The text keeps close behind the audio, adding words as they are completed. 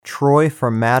Troy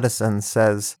from Madison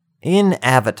says, in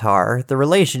Avatar, the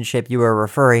relationship you are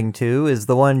referring to is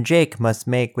the one Jake must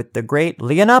make with the great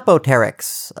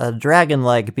Leonopoteryx, a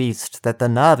dragon-like beast that the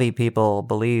Na'vi people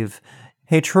believe.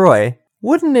 Hey Troy,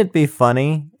 wouldn't it be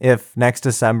funny if next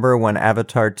December when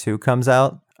Avatar 2 comes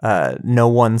out, no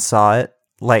one saw it,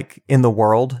 like in the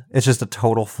world? It's just a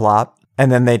total flop.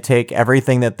 And then they take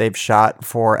everything that they've shot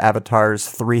for Avatars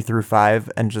 3 through 5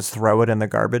 and just throw it in the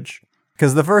garbage?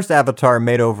 Because the first Avatar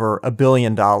made over $1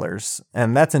 billion,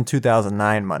 and that's in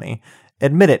 2009 money.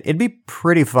 Admit it, it'd be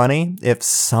pretty funny if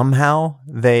somehow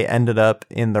they ended up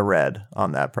in the red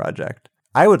on that project.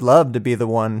 I would love to be the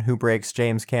one who breaks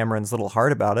James Cameron's little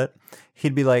heart about it.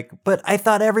 He'd be like, but I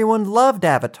thought everyone loved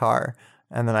Avatar.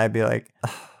 And then I'd be like,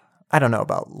 I don't know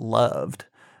about loved.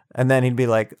 And then he'd be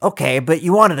like, okay, but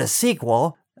you wanted a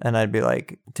sequel. And I'd be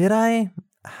like, did I?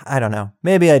 I don't know.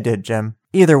 Maybe I did, Jim.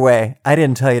 Either way, I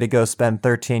didn't tell you to go spend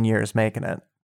 13 years making it.